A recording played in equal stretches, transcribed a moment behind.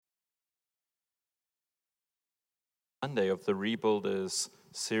Sunday of the Rebuilders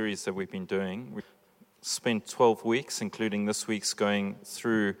series that we've been doing. We've spent 12 weeks, including this week's going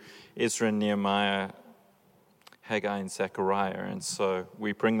through Ezra, Nehemiah, Haggai, and Zechariah. And so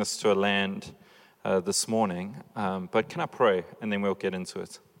we bring this to a land this morning. But can I pray, and then we'll get into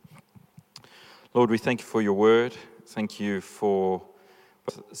it. Lord, we thank you for your word. Thank you for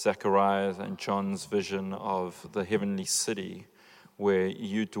Zechariah and John's vision of the heavenly city, where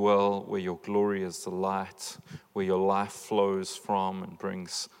you dwell, where your glory is the light, where your life flows from and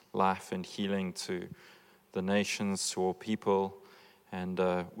brings life and healing to the nations, to all people. And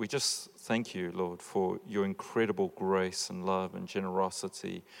we just thank you, Lord, for your incredible grace and love and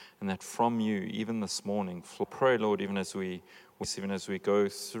generosity, and that from you, even this morning, pray, Lord, even as we go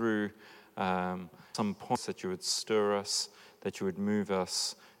through some points, that you would stir us, that you would move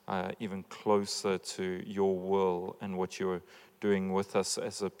us even closer to your will and what you are doing with us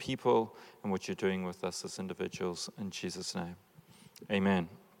as a people and what you're doing with us as individuals. In Jesus' name, amen.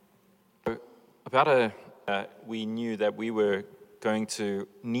 We knew that we were going to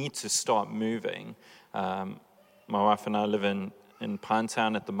need to start moving. My wife and I live in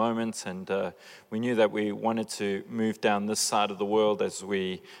Pinetown at the moment, and we knew that we wanted to move down this side of the world as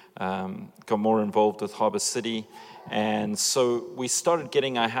we got more involved with Harbour City. And so we started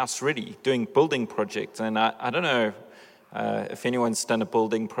getting our house ready, doing building projects. And I don't know if anyone's done a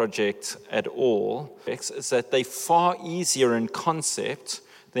building project at all, is that they're far easier in concept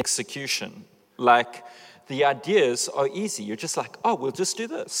than execution. Like, the ideas are easy. You're just like, oh, we'll just do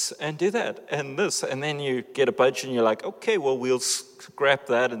this and do that and this. And then you get a budget and you're like, okay, well, we'll scrap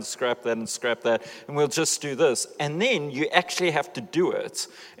that and scrap that and scrap that, and we'll just do this. And then you actually have to do it.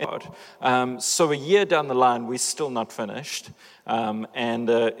 So a year down the line, we're still not finished. And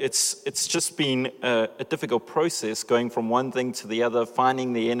it's just been a difficult process going from one thing to the other,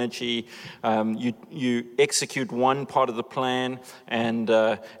 finding the energy. You execute one part of the plan, and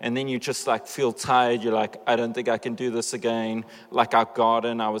then you just like feel tired. You're like, I don't think I can do this again. Like our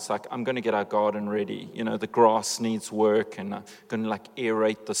garden, I was like, I'm going to get our garden ready. You know, the grass needs work, and I'm going to like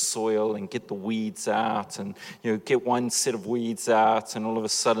aerate the soil and get the weeds out, and get one set of weeds out, and all of a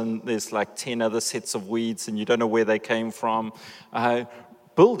sudden there's like 10 other sets of weeds, and you don't know where they came from.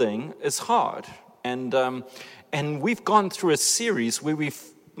 Building is hard, and we've gone through a series where we've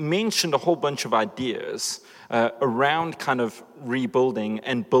mentioned a whole bunch of ideas around kind of rebuilding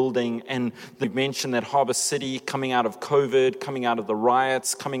and building, and we've mentioned that Harbour City, coming out of COVID, coming out of the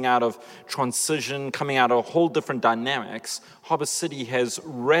riots, coming out of transition, coming out of a whole different dynamics, Harbour City has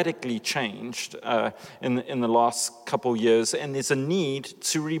radically changed in the last couple of years, and there's a need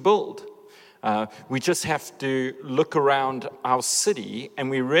to rebuild. We just have to look around our city and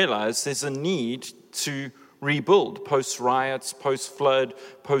we realize there's a need to rebuild post-riots, post-flood,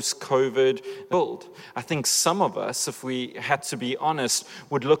 post-COVID build. I think some of us, if we had to be honest,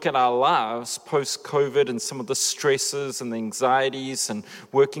 would look at our lives post-COVID and some of the stresses and the anxieties and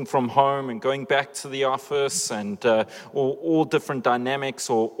working from home and going back to the office and all different dynamics,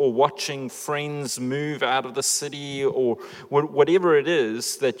 or watching friends move out of the city, or whatever it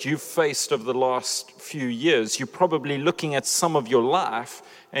is that you've faced over the last few years. You're probably looking at some of your life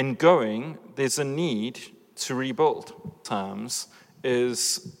and going, there's a need to rebuild. Times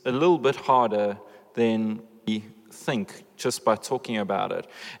is a little bit harder than we think just by talking about it.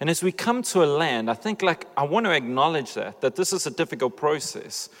 And as we come to a land, I think I want to acknowledge that this is a difficult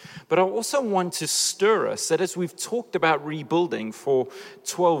process. But I also want to stir us that as we've talked about rebuilding for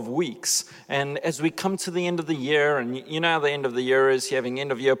 12 weeks, and as we come to the end of the year, and you know how the end of the year is, you're having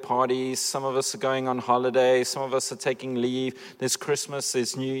end of year parties, some of us are going on holiday, some of us are taking leave, there's Christmas,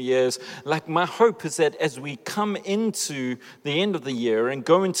 there's New Year's. My hope is that as we come into the end of the year and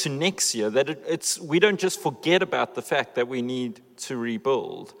go into next year, that we don't just forget about the fact that we need to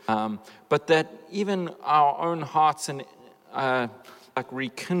rebuild, but that even our own hearts and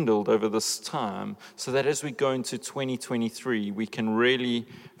rekindled over this time, so that as we go into 2023, we can really.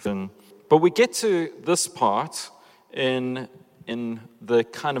 But we get to this part in the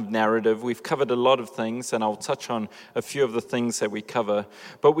kind of narrative. We've covered a lot of things, and I'll touch on a few of the things that we cover.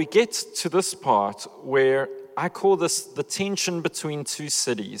 But we get to this part where I call this the tension between two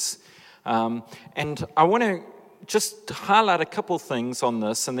cities, and I want to just highlight a couple things on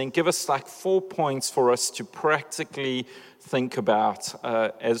this, and then give us 4 points for us to practically think about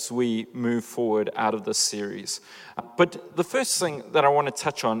as we move forward out of this series. But the first thing that I want to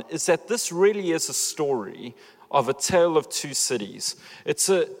touch on is that this really is a story of A Tale of Two Cities. It's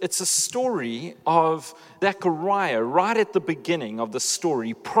a story of Zechariah right at the beginning of the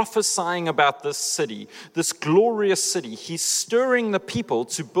story, prophesying about this city, this glorious city. He's stirring the people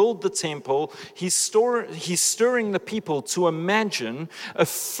to build the temple. He's stirring the people to imagine a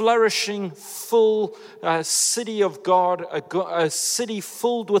flourishing, full city of God, a city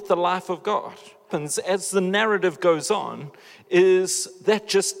filled with the life of God. As the narrative goes on, is that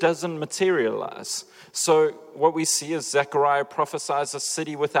just doesn't materialize. So what we see is Zechariah prophesies a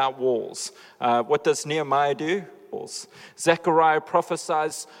city without walls. What does Nehemiah do? Zechariah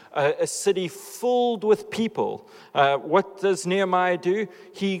prophesies a city filled with people. What does Nehemiah do?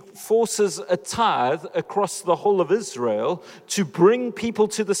 He forces a tithe across the whole of Israel to bring people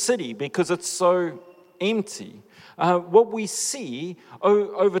to the city because it's so empty. What we see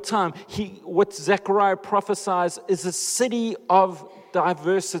over time, what Zechariah prophesies is a city of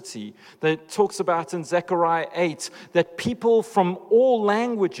diversity that talks about in Zechariah 8, that people from all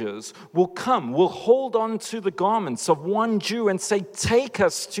languages will come, will hold on to the garments of one Jew and say, take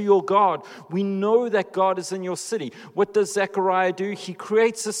us to your God. We know that God is in your city. What does Zechariah do? He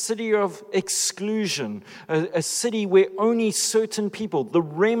creates a city of exclusion, a city where only certain people, the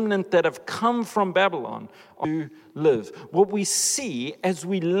remnant that have come from Babylon, to live. What we see as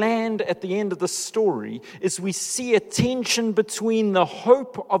we land at the end of the story is we see a tension between the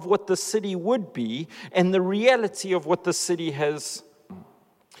hope of what the city would be and the reality of what the city has.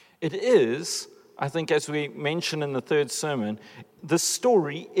 It is, I think, as we mentioned in the third sermon, the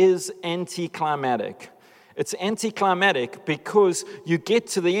story is anticlimactic. It's anticlimactic because you get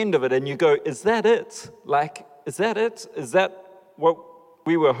to the end of it and you go, is that it? Like, is that it? Is that what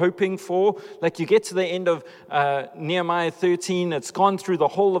we were hoping for? Like, you get to the end of Nehemiah 13, it's gone through the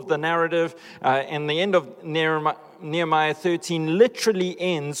whole of the narrative, and the end of Nehemiah 13 literally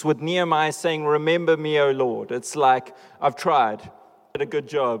ends with Nehemiah saying, remember me, O Lord. It's like, I've tried, did a good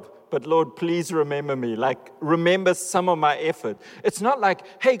job, but Lord, please remember me. Like, remember some of my effort. It's not like,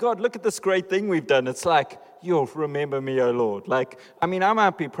 hey God, look at this great thing we've done. It's like, you'll remember me, O Lord. Like, I mean, I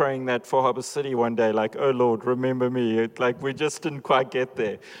might be praying that for Harbour City one day, like, oh Lord, remember me. Like, we just didn't quite get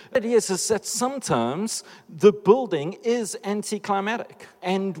there. But yes, is that sometimes the building is anticlimactic.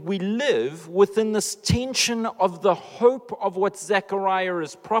 And we live within this tension of the hope of what Zechariah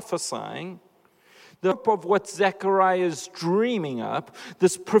is prophesying, the hope of what Zechariah is dreaming up,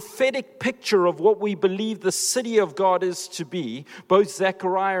 this prophetic picture of what we believe the city of God is to be, both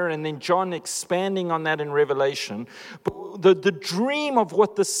Zechariah and then John expanding on that in Revelation. But the dream of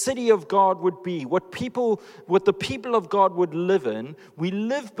what the city of God would be, what the people of God would live in, we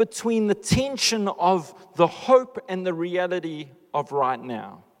live between the tension of the hope and the reality of right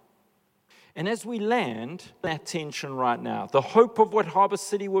now. And as we land that tension right now, the hope of what Harbour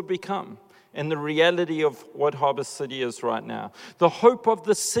City would become, and the reality of what Harbour City is right now. The hope of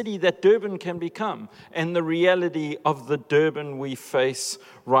the city that Durban can become, and the reality of the Durban we face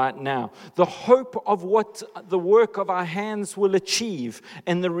right now. The hope of what the work of our hands will achieve,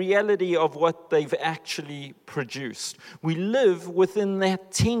 and the reality of what they've actually produced. We live within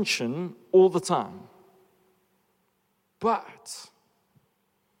that tension all the time. But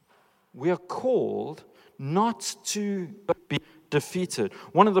we are called not to be defeated.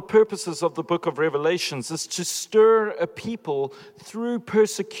 One of the purposes of the book of Revelations is to stir a people through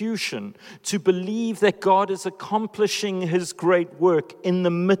persecution to believe that God is accomplishing his great work in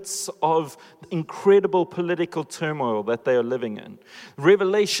the midst of incredible political turmoil that they are living in.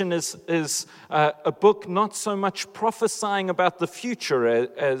 Revelation is a book not so much prophesying about the future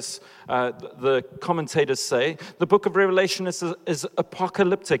as the commentators say. The book of Revelation is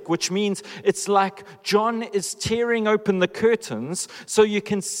apocalyptic, which means it's like John is tearing open the curtain so you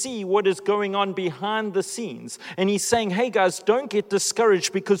can see what is going on behind the scenes. And he's saying, hey guys, don't get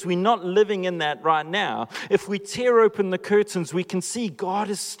discouraged because we're not living in that right now. If we tear open the curtains, we can see God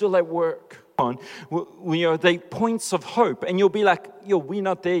is still at work. We are the points of hope, and you'll be like, we're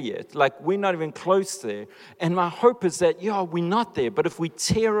not there yet. Like, we're not even close there. And my hope is that, we're not there. But if we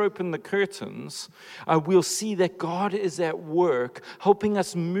tear open the curtains, we'll see that God is at work, helping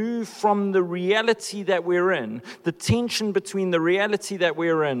us move from the reality that we're in, the tension between the reality that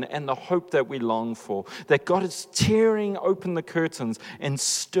we're in and the hope that we long for. That God is tearing open the curtains and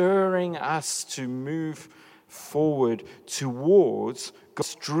stirring us to move forward towards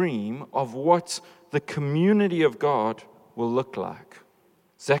God's dream of what the community of God will look like.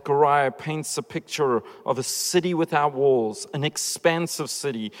 Zechariah paints a picture of a city without walls, an expansive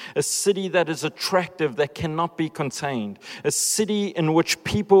city, a city that is attractive, that cannot be contained, a city in which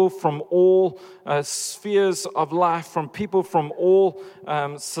people from all spheres of life, from people from all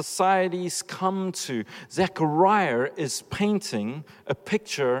societies come to. Zechariah is painting a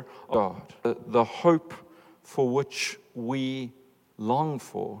picture of God, the hope for which we long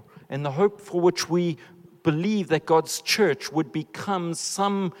for, and the hope for which we believe that God's church would become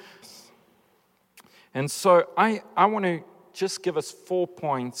some. And so I want to just give us 4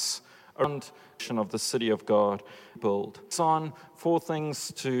 points around of the city of God build. It's on 4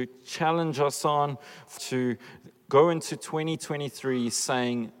 things to challenge us on, to go into 2023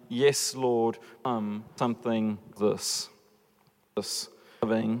 saying, yes, Lord, something this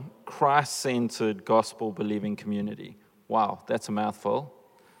loving, Christ-centered, gospel-believing community. Wow, that's a mouthful.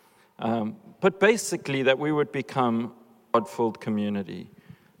 But basically that we would become a God-filled community,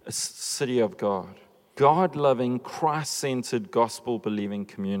 a city of God, God-loving, Christ-centered, gospel-believing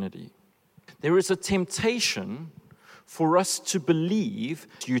community. There is a temptation for us to believe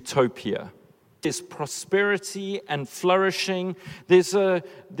utopia. There's prosperity and flourishing. There's a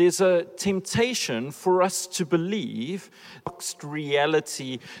temptation for us to believe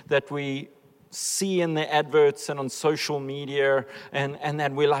reality that we see in the adverts and on social media, and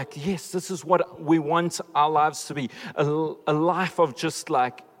then we're like, yes, this is what we want our lives to be. A life of just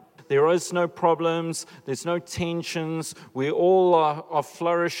like, there is no problems, there's no tensions, we all are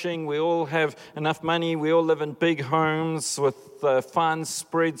flourishing, we all have enough money, we all live in big homes with fine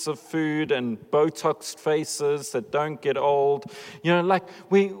spreads of food and Botoxed faces that don't get old. You know,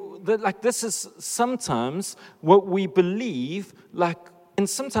 like this is sometimes what we believe, like. And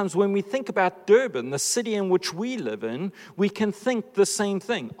sometimes when we think about Durban, the city in which we live in, we can think the same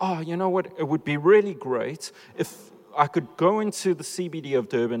thing. Oh, you know what? It would be really great if I could go into the CBD of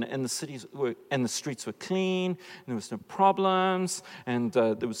Durban and the streets were clean, and there was no problems, and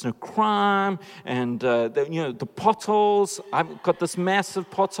there was no crime, and the potholes. I've got this massive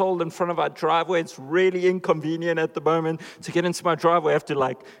pothole in front of our driveway. It's really inconvenient at the moment to get into my driveway. I have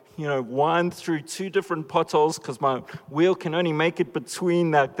to wind through 2 different potholes because my wheel can only make it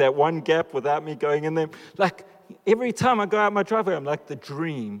between that one gap without me going in there. Like, every time I go out my driveway, I'm like, the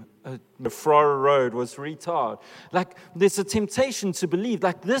dream. The Frora Road was retard. Like, there's a temptation to believe,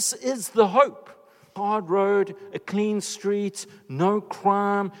 like, this is the hope. Hard road, a clean street, no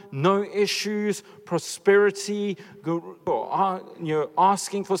crime, no issues, prosperity,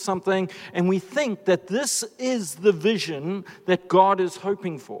 asking for something. And we think that this is the vision that God is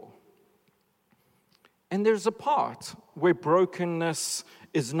hoping for. And there's a part where brokenness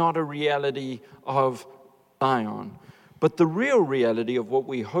is not a reality of Zion. But the real reality of what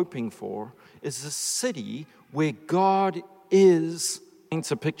we're hoping for is a city where God is. Paints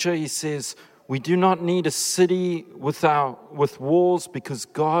a picture. He says, we do not need a city with walls because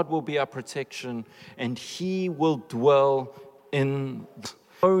God will be our protection and He will dwell in.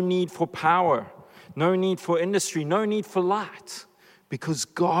 No need for power, no need for industry, no need for light, because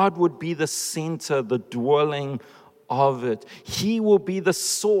God would be the center, the dwelling of it. He will be the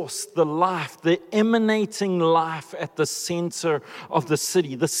source, the life, the emanating life at the center of the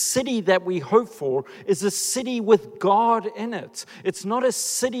city. The city that we hope for is a city with God in it. It's not a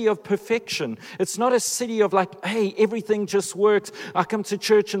city of perfection. It's not a city of like, hey, everything just works. I come to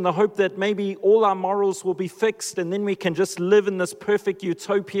church in the hope that maybe all our morals will be fixed and then we can just live in this perfect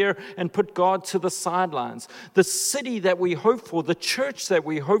utopia and put God to the sidelines. The city that we hope for, the church that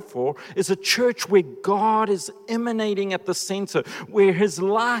we hope for, is a church where God is emanating at the center, where His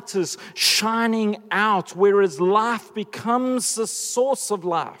light is shining out, where His life becomes the source of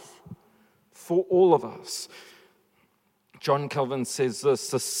life for all of us. John Calvin says this: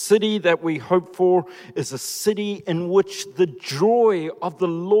 the city that we hope for is a city in which the joy of the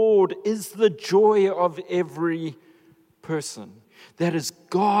Lord is the joy of every person. That is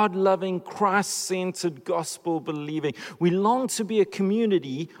God-loving, Christ-centered, gospel-believing. We long to be a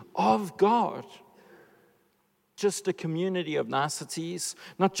community of God. Just a community of niceties,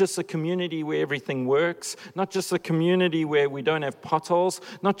 not just a community where everything works, not just a community where we don't have potholes,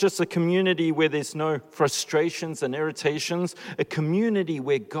 not just a community where there's no frustrations and irritations, a community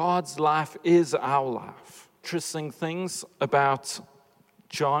where God's life is our life. Interesting things about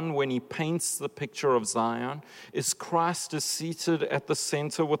John, when he paints the picture of Zion, is Christ is seated at the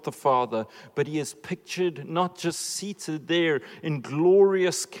center with the Father, but he is pictured not just seated there in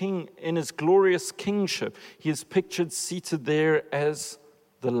his glorious kingship. He is pictured seated there as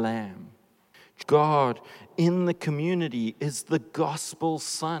the Lamb. God in the community is the gospel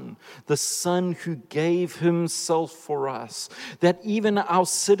Son, the Son who gave himself for us. That even our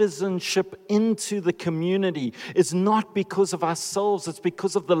citizenship into the community is not because of ourselves, it's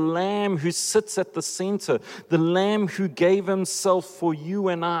because of the Lamb who sits at the center, the Lamb who gave himself for you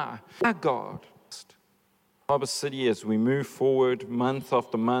and I. Our God. Harbour City, as we move forward month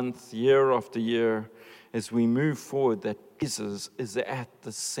after month, year after year, as we move forward, that Jesus is at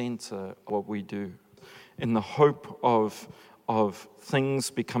the center of what we do. In the hope of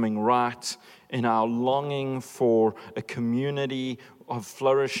things becoming right, in our longing for a community of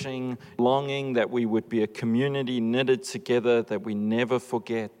flourishing, longing that we would be a community knitted together, that we never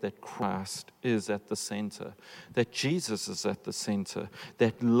forget that Christ is at the center, that Jesus is at the center,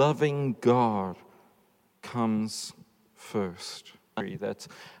 that loving God comes first. That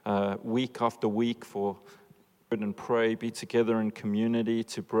week after week for and pray, be together in community,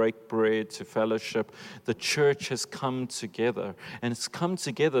 to break bread, to fellowship. The church has come together, and it's come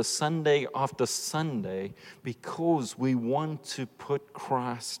together Sunday after Sunday because we want to put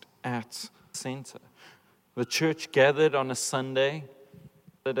Christ at center. The church gathered on a Sunday,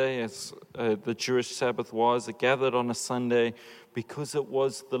 as the Jewish Sabbath was, it gathered on a Sunday because it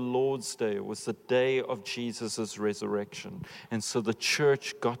was the Lord's Day. It was the day of Jesus' resurrection. And so the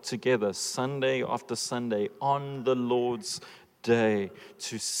church got together Sunday after Sunday on the Lord's Day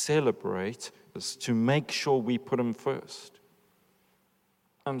to celebrate, to make sure we put him first.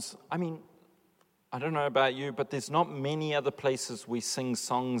 I don't know about you, but there's not many other places we sing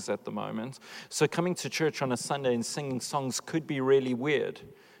songs at the moment. So coming to church on a Sunday and singing songs could be really weird.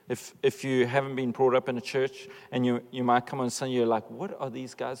 If you haven't been brought up in a church and you might come on Sunday, you're like, what are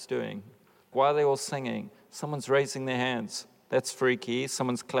these guys doing? Why are they all singing? Someone's raising their hands. That's freaky.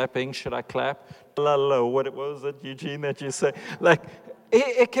 Someone's clapping. Should I clap? La la la. What was it, Eugene, that you say? Like,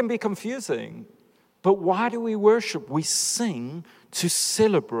 it can be confusing. But why do we worship? We sing to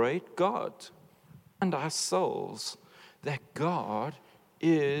celebrate God and ourselves, that God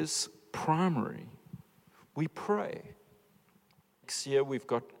is primary. We pray. Next year, we've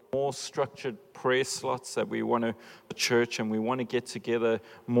got more structured prayer slots that we want to church, and we want to get together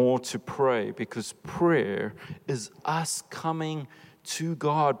more to pray, because prayer is us coming to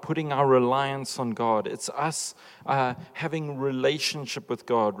God, putting our reliance on God. It's us having relationship with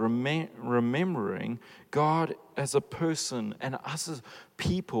God, remembering God as a person, and us as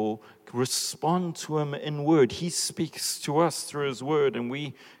people respond to him in word. He speaks to us through his word, and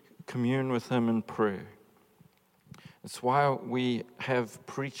we commune with him in prayer. It's why we have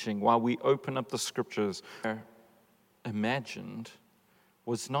preaching, why we open up the scriptures. Imagined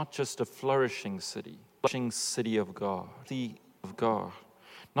was not just a flourishing city of God,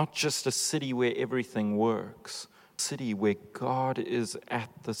 not just a city where everything works, a city where God is at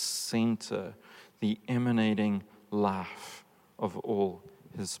the center, the emanating life of all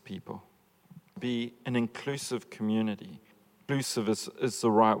his people. Be an inclusive community. Inclusive is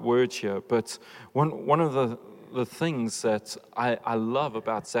the right word here, but one of the things that I love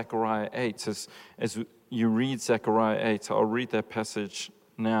about Zechariah 8 is, as you read Zechariah 8, I'll read that passage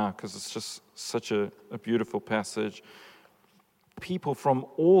now because it's just such a beautiful passage. People from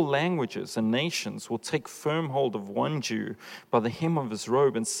all languages and nations will take firm hold of one Jew by the hem of his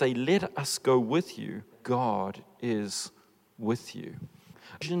robe and say, "Let us go with you. God is with you."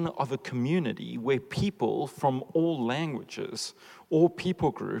 Vision of a community where people from all languages, all people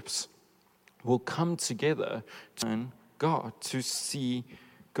groups, will come together to God, to see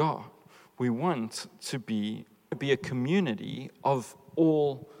God. We want to be a community of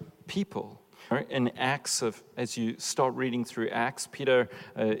all people. In Acts, as you start reading through Acts, Peter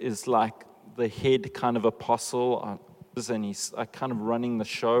is like the head kind of apostle, and he's kind of running the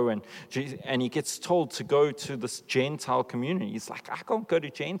show, and he gets told to go to this Gentile community. He's like, I can't go to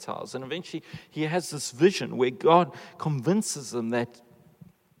Gentiles. And eventually he has this vision where God convinces him that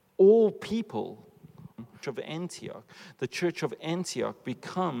all people of Antioch, the church of Antioch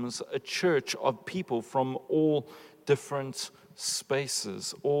becomes a church of people from all different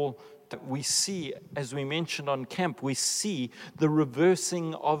spaces. All that we see, as we mentioned on camp, we see the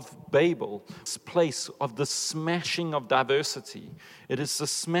reversing of Babel, this place of the smashing of diversity. It is the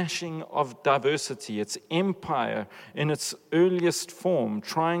smashing of diversity. It's empire in its earliest form,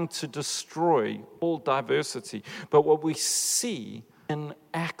 trying to destroy all diversity. But what we see in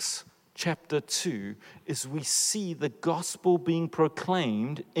Acts chapter 2 is we see the gospel being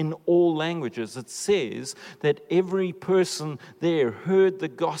proclaimed in all languages. It says that every person there heard the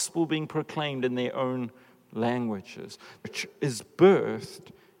gospel being proclaimed in their own languages, which is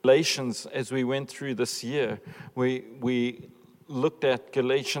birthed. Galatians, as we went through this year, we looked at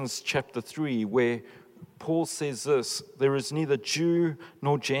Galatians chapter 3, where Paul says this: there is neither Jew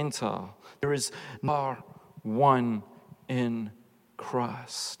nor Gentile. There is one in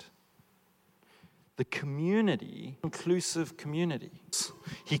Christ. The community, inclusive community.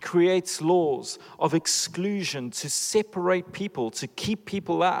 He creates laws of exclusion to separate people, to keep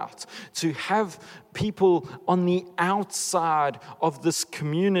people out, to have people on the outside of this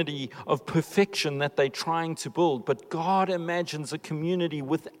community of perfection that they're trying to build. But God imagines a community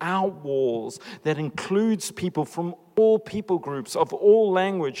without walls that includes people from all people groups, of all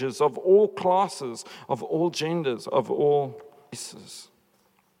languages, of all classes, of all genders, of all races.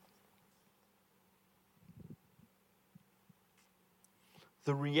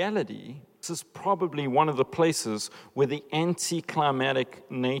 The reality, this is probably one of the places where the anticlimactic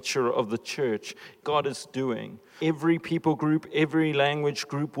nature of the church, God is doing. Every people group, every language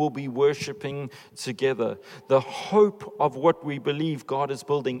group will be worshiping together. The hope of what we believe God is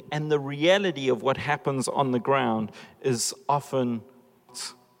building and the reality of what happens on the ground is often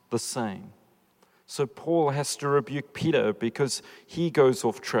the same. So Paul has to rebuke Peter because he goes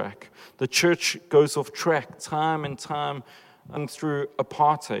off track. The church goes off track time and time and through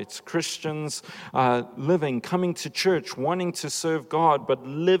apartheid. Christians coming to church, wanting to serve God, but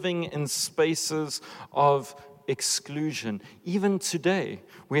living in spaces of exclusion. Even today,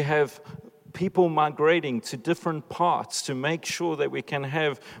 we have people migrating to different parts to make sure that we can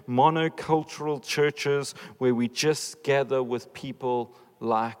have monocultural churches where we just gather with people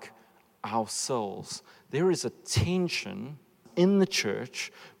like ourselves. There is a tension in the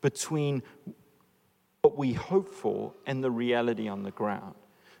church between what we hope for and the reality on the ground.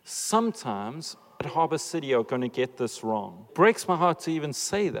 Sometimes at Harbour City are going to get this wrong. It breaks my heart to even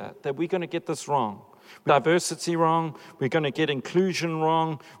say that we're going to get this wrong. Diversity wrong, we're going to get inclusion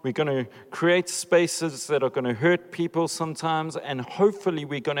wrong, we're going to create spaces that are going to hurt people sometimes, and hopefully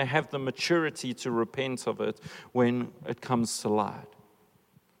we're going to have the maturity to repent of it when it comes to light.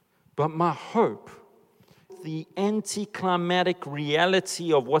 But my hope, the anticlimactic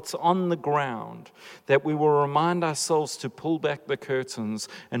reality of what's on the ground, that we will remind ourselves to pull back the curtains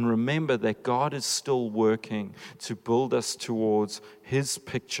and remember that God is still working to build us towards His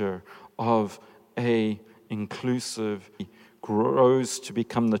picture of a inclusive, grows to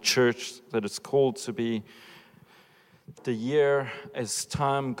become the church that it's called to be. The year, as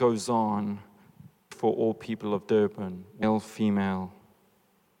time goes on, for all people of Durban, male, female,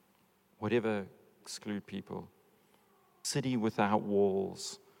 whatever, exclude people. City without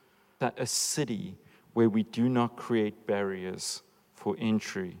walls. A city where we do not create barriers for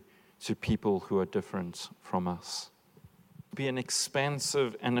entry to people who are different from us. Be an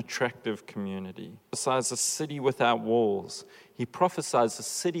expansive and attractive community. He prophesies a city without walls. He prophesies a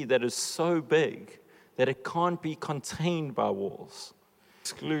city that is so big that it can't be contained by walls.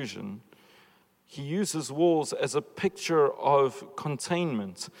 Exclusion. He uses walls as a picture of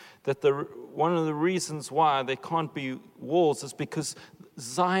containment. That one of the reasons why there can't be walls is because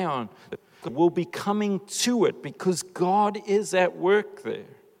Zion will be coming to it because God is at work there.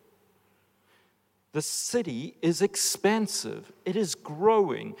 The city is expansive. It is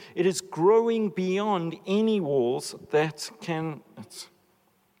growing. It is growing beyond any walls that can...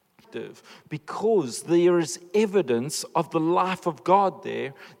 because there is evidence of the life of God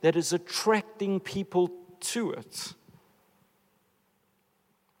there that is attracting people to it.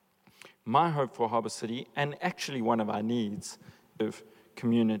 My hope for Harbour City, and actually one of our needs of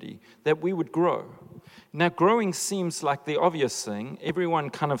community, that we would grow. Now, growing seems like the obvious thing. Everyone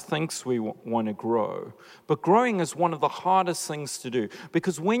kind of thinks we want to grow. But growing is one of the hardest things to do,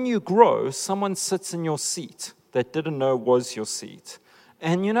 because when you grow, someone sits in your seat that didn't know was your seat.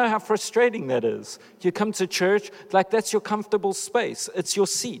 And you know how frustrating that is. You come to church, like that's your comfortable space. It's your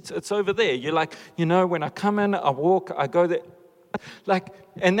seat. It's over there. You're like, when I come in, I walk, I go there.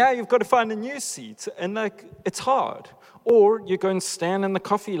 And now you've got to find a new seat. And it's hard. Or you go and stand in the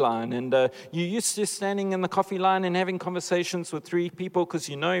coffee line. And you're used to standing in the coffee line and having conversations with 3 people because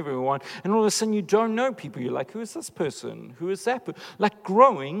you know everyone. And all of a sudden you don't know people. You're like, who is this person? Who is that person?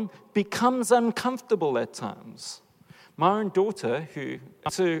 Growing becomes uncomfortable at times. My own daughter, who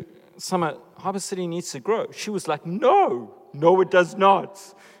to Summit Harbour City needs to grow, she was like, no, it does not.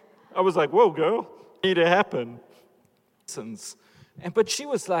 I was like, whoa, girl, it need to happen. But she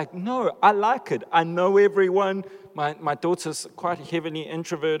was like, no, I like it. I know everyone. My daughter's quite heavily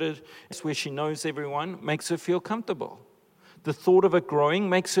introverted. It's where she knows everyone, makes her feel comfortable. The thought of it growing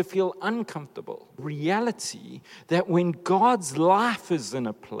makes her feel uncomfortable. Reality that when God's life is in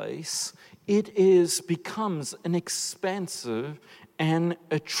a place, it becomes an expansive and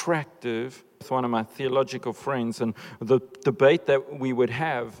attractive. With one of my theological friends, and the debate that we would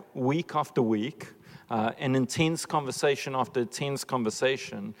have week after week, an intense conversation after intense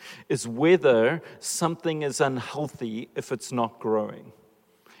conversation, is whether something is unhealthy if it's not growing.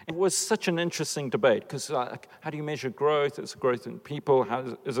 It was such an interesting debate because, how do you measure growth? Is it growth in people?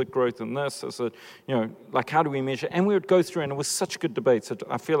 Is it growth in this? Is it, how do we measure? And we would go through, and it was such good debates.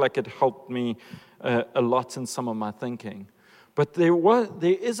 I feel like it helped me a lot in some of my thinking. But there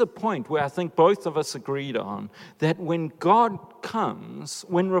is a point where I think both of us agreed on that when God comes,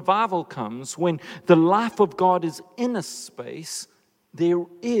 when revival comes, when the life of God is in a space, there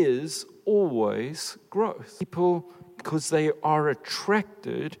is always growth. People, because they are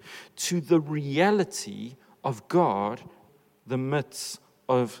attracted to the reality of God, the midst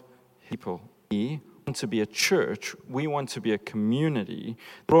of people. We want to be a church, we want to be a community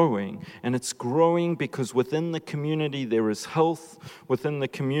growing, and it's growing because within the community there is health, within the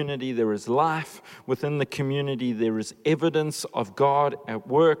community there is life, within the community there is evidence of God at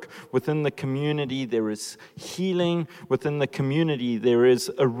work, within the community there is healing, within the community there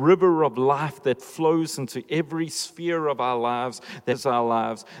is a river of life that flows into every sphere of our lives,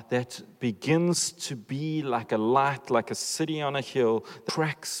 that begins to be like a light, like a city on a hill, that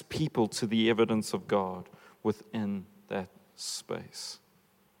attracts people to the evidence of God within that space.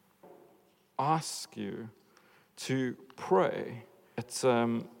 Ask you to pray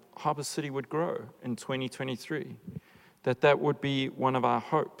that Harbour City would grow in 2023, that would be one of our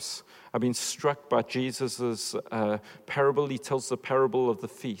hopes. I've been struck by Jesus' parable. He tells the parable of the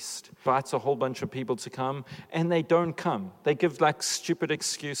feast. Invites a whole bunch of people to come, and they don't come. They give stupid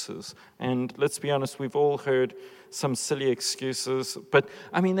excuses. And let's be honest, we've all heard some silly excuses. But,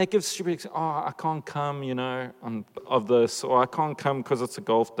 they give stupid excuses. Oh, I can't come, of this. Or I can't come because it's a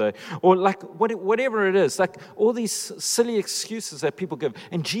golf day. Or whatever it is. All these silly excuses that people give.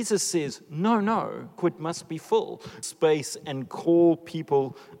 And Jesus says, no, it must be full. Space and call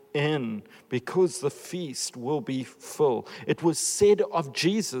people in, because the feast will be full. It was said of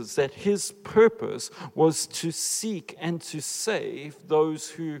Jesus that his purpose was to seek and to save those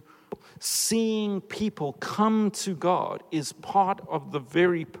who. Seeing people come to God is part of the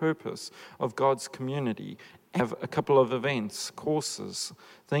very purpose of God's community. Have a couple of events, courses,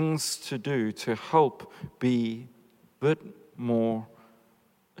 things to do to help be a bit more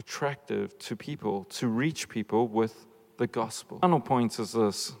attractive to people, to reach people with the gospel. The final point is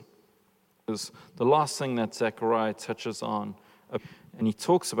this, is the last thing that Zechariah touches on. And he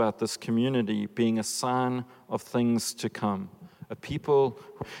talks about this community being a sign of things to come. A people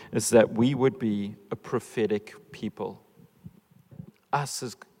is that we would be a prophetic people. Us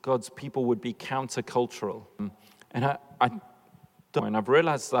as God's people would be countercultural. And I've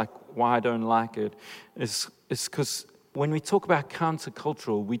realized why I don't like it is because when we talk about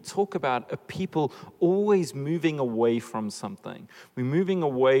countercultural, we talk about a people always moving away from something. We're moving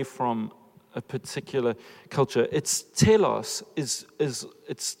away from a particular culture. Its telos is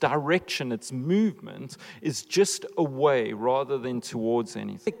its direction, its movement is just away rather than towards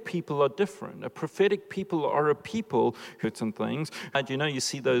anything. Prophetic people are different. A prophetic people are a people who certain things. And you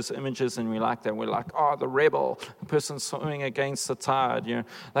see those images and we like that. We're like, oh, the rebel, the person swimming against the tide.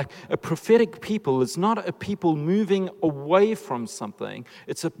 A prophetic people is not a people moving away from something.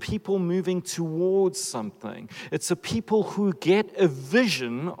 It's a people moving towards something. It's a people who get a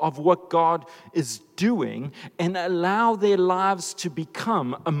vision of what God is doing and allow their lives to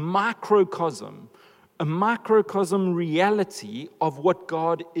become a microcosm reality of what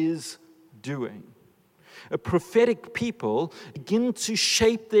God is doing. A prophetic people begin to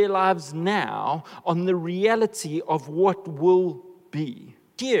shape their lives now on the reality of what will be.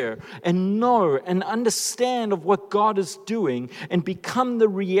 Hear and know and understand of what God is doing and become the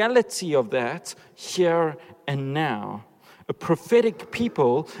reality of that here and now. A prophetic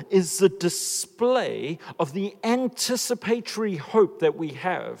people is the display of the anticipatory hope that we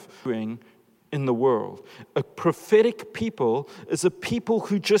have in the world. A prophetic people is a people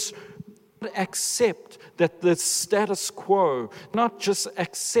who just accept that the status quo, not just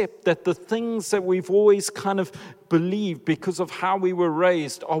accept that the things that we've always kind of believed because of how we were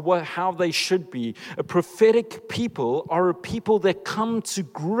raised are how they should be. A prophetic people are a people that come to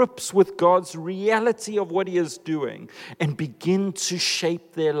grips with God's reality of what He is doing and begin to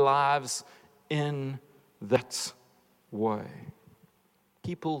shape their lives in that way.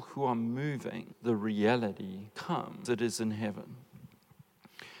 People who are moving, the reality comes, it is in heaven.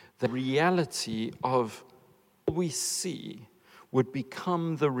 The reality of what we see would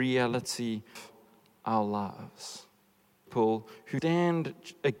become the reality of our lives. People who stand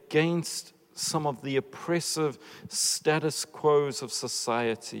against some of the oppressive status quos of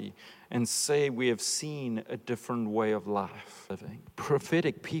society and say we have seen a different way of life living.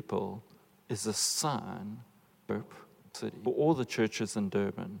 Prophetic people is a sign of hope. For all the churches in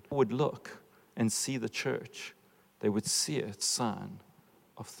Durban would look and see the church, they would see it a sign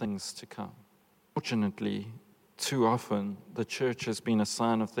of things to come. Fortunately, too often the church has been a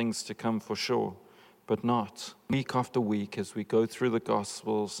sign of things to come for sure, but not week after week as we go through the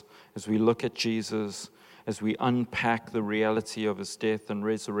Gospels, as we look at Jesus, as we unpack the reality of his death and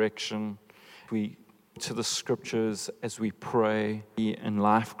resurrection, we to the scriptures, as we pray in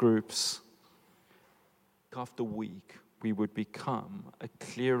life groups. Week after week, we would become a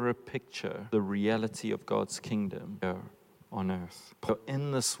clearer picture of the reality of God's kingdom here on earth. We're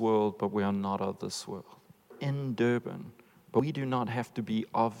in this world, but we are not of this world. In Durban, but we do not have to be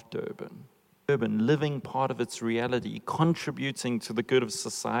of Durban. Durban, living part of its reality, contributing to the good of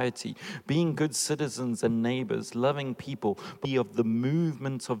society, being good citizens and neighbors, loving people, be of the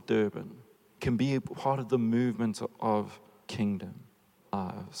movement of Durban, can be a part of the movement of kingdom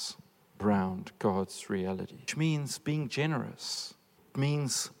lives around God's reality. Which means being generous. It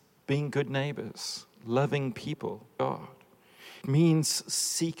means being good neighbors, loving people, God. It means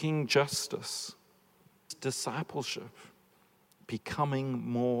seeking justice, discipleship, becoming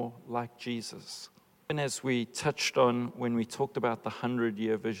more like Jesus. And as we touched on when we talked about the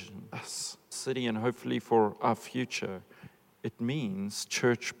 100-year vision, us, city, and hopefully for our future, it means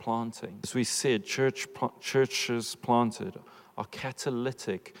church planting. As we said, churches planted are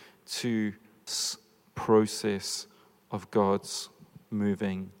catalytic to this process of God's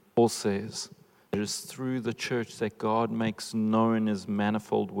moving. Paul says, it is through the church that God makes known his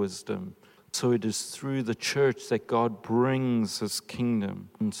manifold wisdom. So it is through the church that God brings his kingdom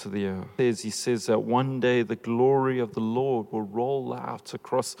into the earth. He says that one day the glory of the Lord will roll out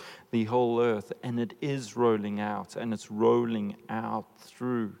across the whole earth, and it is rolling out, and it's rolling out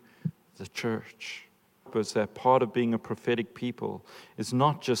through the church. Because that part of being a prophetic people is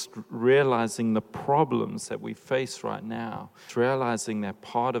not just realizing the problems that we face right now, it's realizing that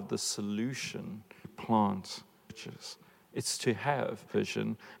part of the solution plant churches. It's to have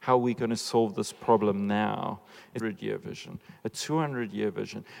vision. How are we going to solve this problem now? A 100-year vision, a 200-year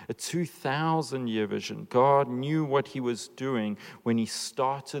vision, a 2,000-year vision. God knew what he was doing when he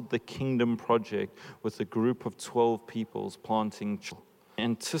started the kingdom project with a group of 12 peoples planting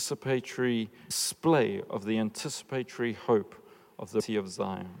anticipatory display of the anticipatory hope of the city of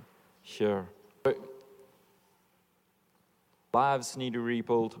Zion here. Lives need to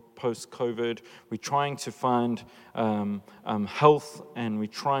rebuild post-COVID. We're trying to find health, and we're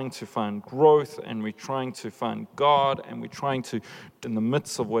trying to find growth, and we're trying to find God, and we're trying to, in the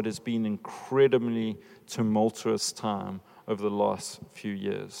midst of what has been incredibly tumultuous time over the last few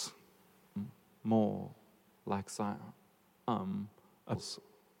years, more like Zion,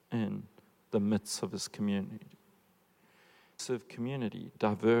 in the midst of his community. Community,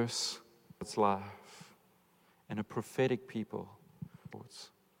 diverse, its life. And a prophetic people.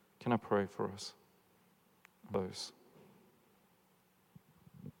 Can I pray for us? Those.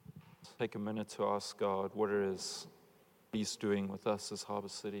 Take a minute to ask God what it is he's doing with us as Harbour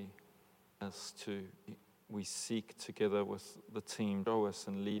City, as to we seek together with the team, show us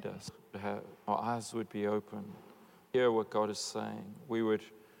and lead us. Our eyes would be open, hear what God is saying. We would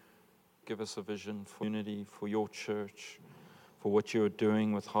give us a vision for unity, for your church, for what you're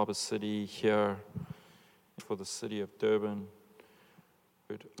doing with Harbour City here, for the city of Durban.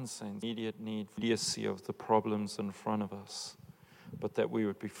 Immediate need, immediacy of the problems in front of us, but that we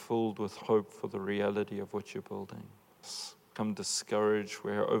would be filled with hope for the reality of what you're building. Come discouraged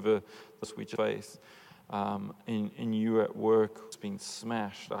where over this we faith in you at work has been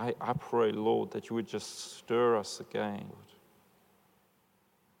smashed. I pray, Lord, that you would just stir us again.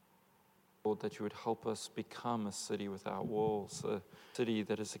 Lord, that you would help us become a city without walls, a city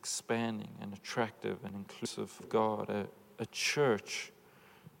that is expanding and attractive and inclusive of God, a church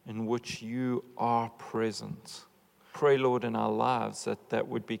in which you are present. Pray, Lord, in our lives that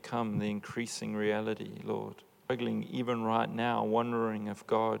would become the increasing reality, Lord. Struggling even right now, wondering if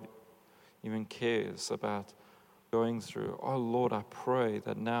God even cares about going through. Oh, Lord, I pray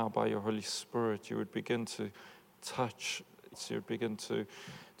that now by your Holy Spirit you would begin to touch, you would begin to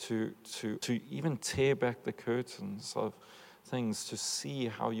even tear back the curtains of things, to see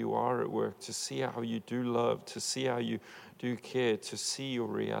how you are at work, to see how you do love, to see how you do care, to see your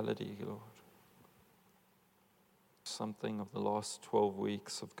reality, Lord. Something of the last 12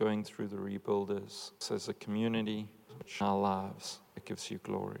 weeks of going through the rebuilders as a community, in our lives, it gives you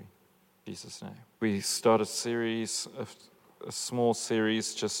glory. In Jesus' name. We start a series of a small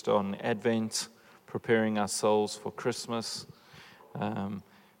series just on Advent, preparing ourselves for Christmas,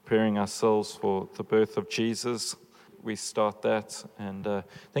 preparing ourselves for the birth of Jesus. We start that, and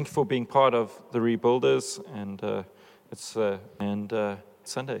thank you for being part of the Rebuilders, and it's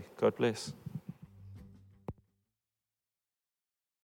Sunday. God bless.